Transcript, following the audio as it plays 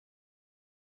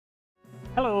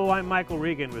Hello, I'm Michael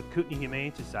Regan with Kootenai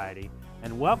Humane Society,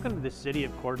 and welcome to the City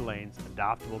of Coeur d'Alene's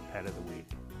Adoptable Pet of the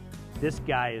Week. This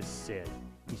guy is Sid.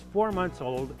 He's 4 months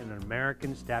old and an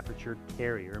American Staffordshire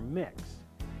Terrier mix.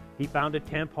 He found a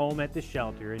temp home at the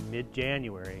shelter in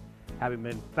mid-January, having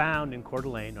been found in Coeur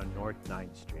d'Alene on North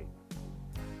 9th Street.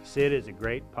 Sid is a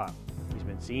great pup. He's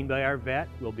been seen by our vet,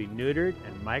 will be neutered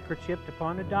and microchipped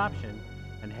upon adoption,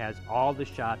 and has all the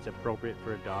shots appropriate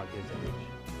for a dog his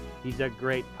age. He's a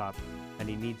great pup, and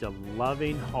he needs a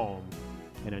loving home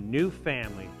and a new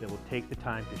family that will take the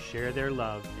time to share their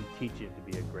love and teach him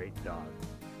to be a great dog.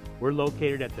 We're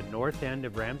located at the north end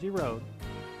of Ramsey Road,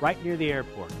 right near the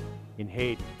airport in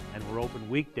Hayden, and we're open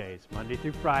weekdays, Monday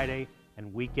through Friday,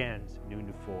 and weekends, noon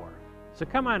to 4. So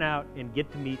come on out and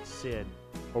get to meet Sid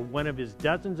or one of his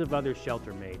dozens of other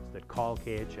shelter mates that call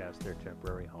KHS their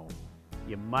temporary home.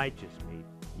 You might just meet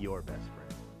your best friend.